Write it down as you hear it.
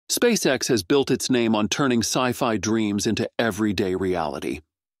SpaceX has built its name on turning sci-fi dreams into everyday reality.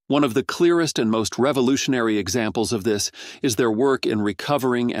 One of the clearest and most revolutionary examples of this is their work in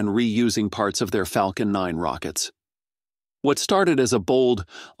recovering and reusing parts of their Falcon 9 rockets. What started as a bold,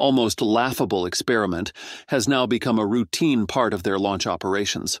 almost laughable experiment has now become a routine part of their launch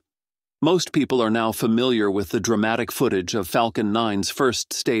operations. Most people are now familiar with the dramatic footage of Falcon 9's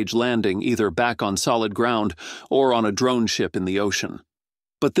first stage landing either back on solid ground or on a drone ship in the ocean.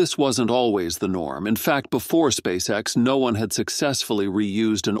 But this wasn't always the norm. In fact, before SpaceX, no one had successfully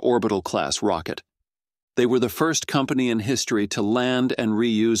reused an orbital-class rocket. They were the first company in history to land and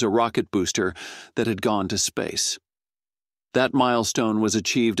reuse a rocket booster that had gone to space. That milestone was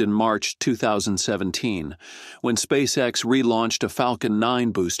achieved in March 2017, when SpaceX relaunched a Falcon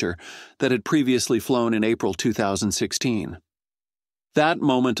 9 booster that had previously flown in April 2016. That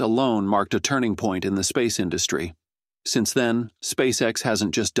moment alone marked a turning point in the space industry. Since then, SpaceX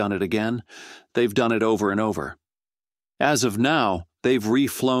hasn't just done it again, they've done it over and over. As of now, they've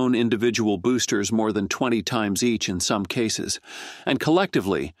reflown individual boosters more than 20 times each in some cases, and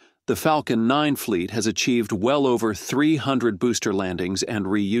collectively, the Falcon 9 fleet has achieved well over 300 booster landings and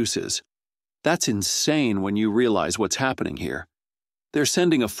reuses. That's insane when you realize what's happening here. They're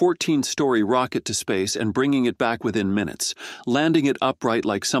sending a 14-story rocket to space and bringing it back within minutes, landing it upright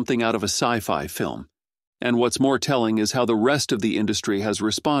like something out of a sci-fi film. And what's more telling is how the rest of the industry has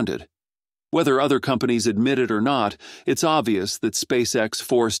responded. Whether other companies admit it or not, it's obvious that SpaceX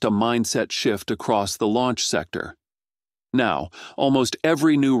forced a mindset shift across the launch sector. Now, almost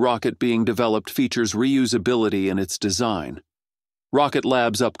every new rocket being developed features reusability in its design. Rocket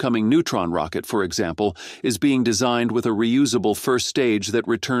Lab's upcoming Neutron rocket, for example, is being designed with a reusable first stage that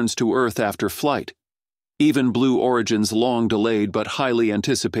returns to Earth after flight. Even Blue Origin's long-delayed but highly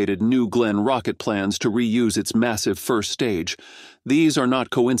anticipated New Glenn rocket plans to reuse its massive first stage. These are not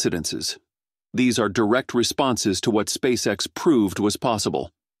coincidences. These are direct responses to what SpaceX proved was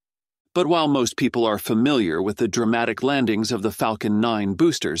possible. But while most people are familiar with the dramatic landings of the Falcon 9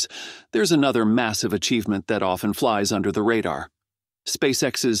 boosters, there's another massive achievement that often flies under the radar.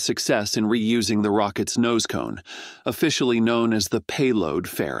 SpaceX's success in reusing the rocket's nose cone, officially known as the payload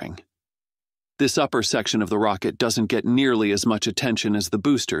fairing. This upper section of the rocket doesn't get nearly as much attention as the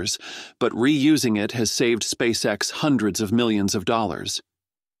boosters, but reusing it has saved SpaceX hundreds of millions of dollars.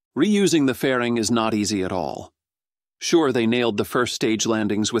 Reusing the fairing is not easy at all. Sure, they nailed the first stage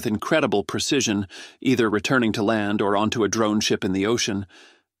landings with incredible precision, either returning to land or onto a drone ship in the ocean,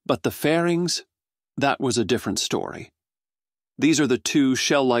 but the fairings? That was a different story. These are the two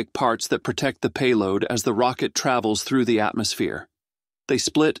shell-like parts that protect the payload as the rocket travels through the atmosphere. They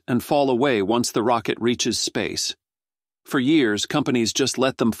split and fall away once the rocket reaches space. For years, companies just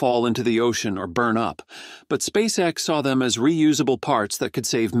let them fall into the ocean or burn up, but SpaceX saw them as reusable parts that could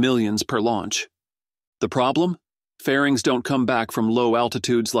save millions per launch. The problem? Fairings don't come back from low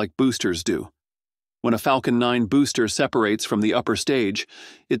altitudes like boosters do. When a Falcon 9 booster separates from the upper stage,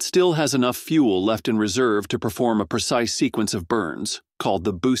 it still has enough fuel left in reserve to perform a precise sequence of burns, called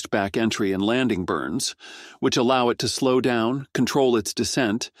the boost-back entry and landing burns, which allow it to slow down, control its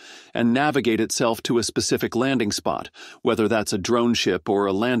descent, and navigate itself to a specific landing spot, whether that's a drone ship or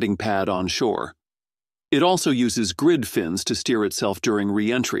a landing pad on shore. It also uses grid fins to steer itself during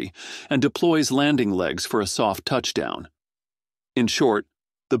re-entry, and deploys landing legs for a soft touchdown. In short,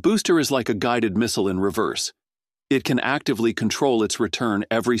 the booster is like a guided missile in reverse. It can actively control its return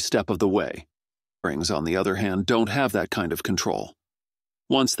every step of the way. Fairings, on the other hand, don't have that kind of control.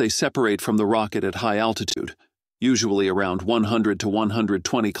 Once they separate from the rocket at high altitude, usually around 100 to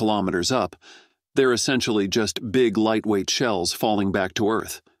 120 kilometers up, they're essentially just big lightweight shells falling back to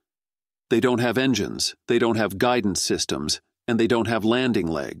Earth. They don't have engines, they don't have guidance systems, and they don't have landing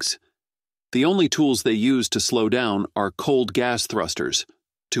legs. The only tools they use to slow down are cold gas thrusters,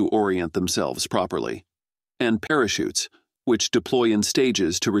 to orient themselves properly, and parachutes, which deploy in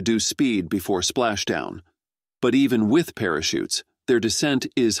stages to reduce speed before splashdown. But even with parachutes, their descent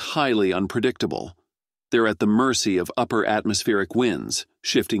is highly unpredictable. They're at the mercy of upper atmospheric winds,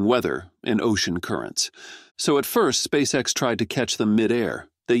 shifting weather, and ocean currents. So at first, SpaceX tried to catch them mid-air.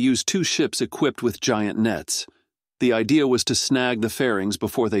 They used two ships equipped with giant nets. The idea was to snag the fairings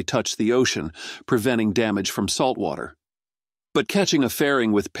before they touched the ocean, preventing damage from saltwater. But catching a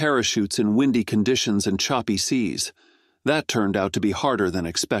fairing with parachutes in windy conditions and choppy seas, that turned out to be harder than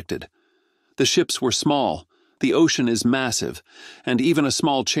expected. The ships were small, the ocean is massive, and even a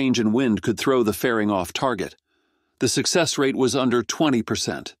small change in wind could throw the fairing off target. The success rate was under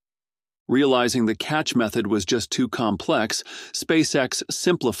 20%. Realizing the catch method was just too complex, SpaceX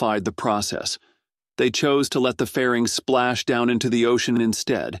simplified the process. They chose to let the fairings splash down into the ocean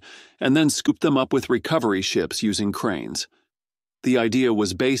instead, and then scoop them up with recovery ships using cranes. The idea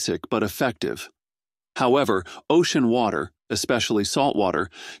was basic but effective. However, ocean water, especially salt water,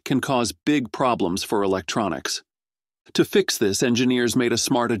 can cause big problems for electronics. To fix this, engineers made a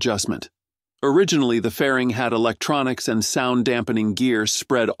smart adjustment. Originally, the fairing had electronics and sound-dampening gear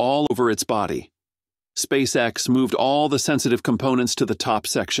spread all over its body. SpaceX moved all the sensitive components to the top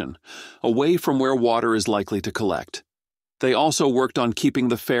section, away from where water is likely to collect. They also worked on keeping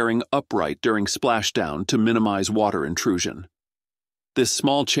the fairing upright during splashdown to minimize water intrusion. This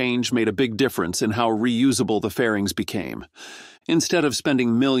small change made a big difference in how reusable the fairings became. Instead of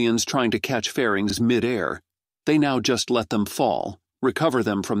spending millions trying to catch fairings mid-air, they now just let them fall, recover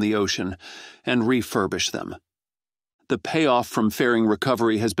them from the ocean, and refurbish them. The payoff from fairing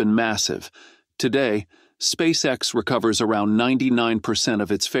recovery has been massive. Today, SpaceX recovers around 99%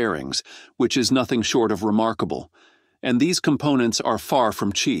 of its fairings, which is nothing short of remarkable. And these components are far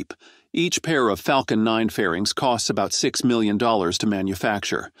from cheap. Each pair of Falcon 9 fairings costs about $6 million to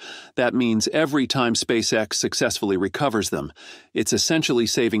manufacture. That means every time SpaceX successfully recovers them, it's essentially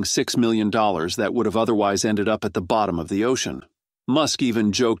saving $6 million that would have otherwise ended up at the bottom of the ocean. Musk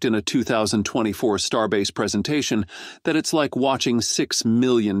even joked in a 2024 Starbase presentation that it's like watching $6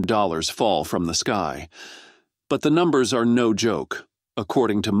 million fall from the sky. But the numbers are no joke.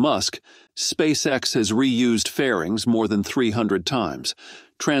 According to Musk, SpaceX has reused fairings more than 300 times,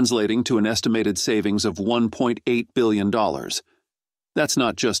 translating to an estimated savings of $1.8 billion. That's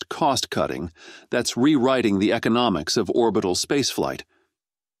not just cost-cutting, that's rewriting the economics of orbital spaceflight.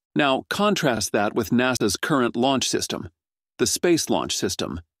 Now, contrast that with NASA's current launch system, the Space Launch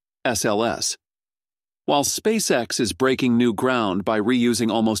System, SLS. While SpaceX is breaking new ground by reusing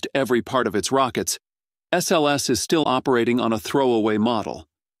almost every part of its rockets, SLS is still operating on a throwaway model.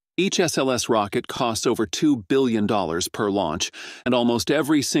 Each SLS rocket costs over $2 billion per launch, and almost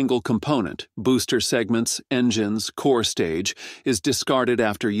every single component, booster segments, engines, core stage, is discarded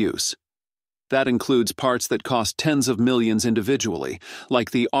after use. That includes parts that cost tens of millions individually,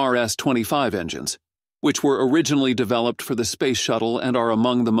 like the RS-25 engines, which were originally developed for the Space Shuttle and are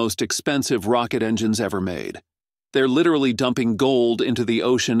among the most expensive rocket engines ever made. They're literally dumping gold into the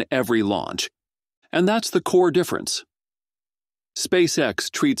ocean every launch. And that's the core difference.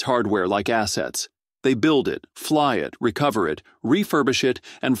 SpaceX treats hardware like assets. They build it, fly it, recover it, refurbish it,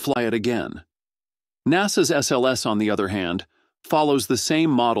 and fly it again. NASA's SLS, on the other hand, follows the same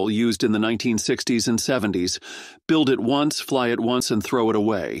model used in the 1960s and 70s: build it once, fly it once, and throw it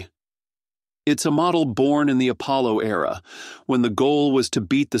away. It's a model born in the Apollo era, when the goal was to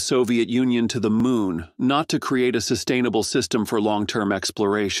beat the Soviet Union to the moon, not to create a sustainable system for long-term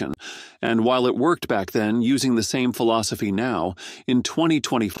exploration. And while it worked back then, using the same philosophy now, in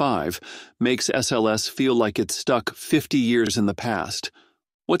 2025, makes SLS feel like it's stuck 50 years in the past.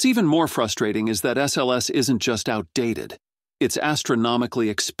 What's even more frustrating is that SLS isn't just outdated. It's astronomically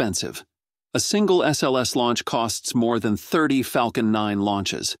expensive. A single SLS launch costs more than 30 Falcon 9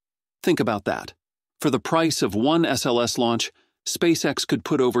 launches. Think about that. For the price of one SLS launch, SpaceX could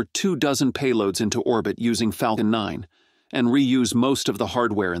put over 24 payloads into orbit using Falcon 9 and reuse most of the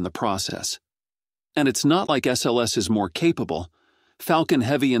hardware in the process. And it's not like SLS is more capable. Falcon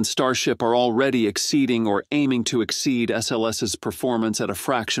Heavy and Starship are already exceeding or aiming to exceed SLS's performance at a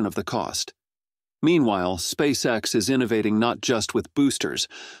fraction of the cost. Meanwhile, SpaceX is innovating not just with boosters,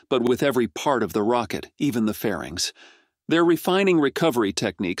 but with every part of the rocket, even the fairings. They're refining recovery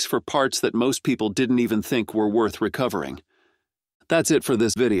techniques for parts that most people didn't even think were worth recovering. That's it for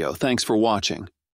this video. Thanks for watching.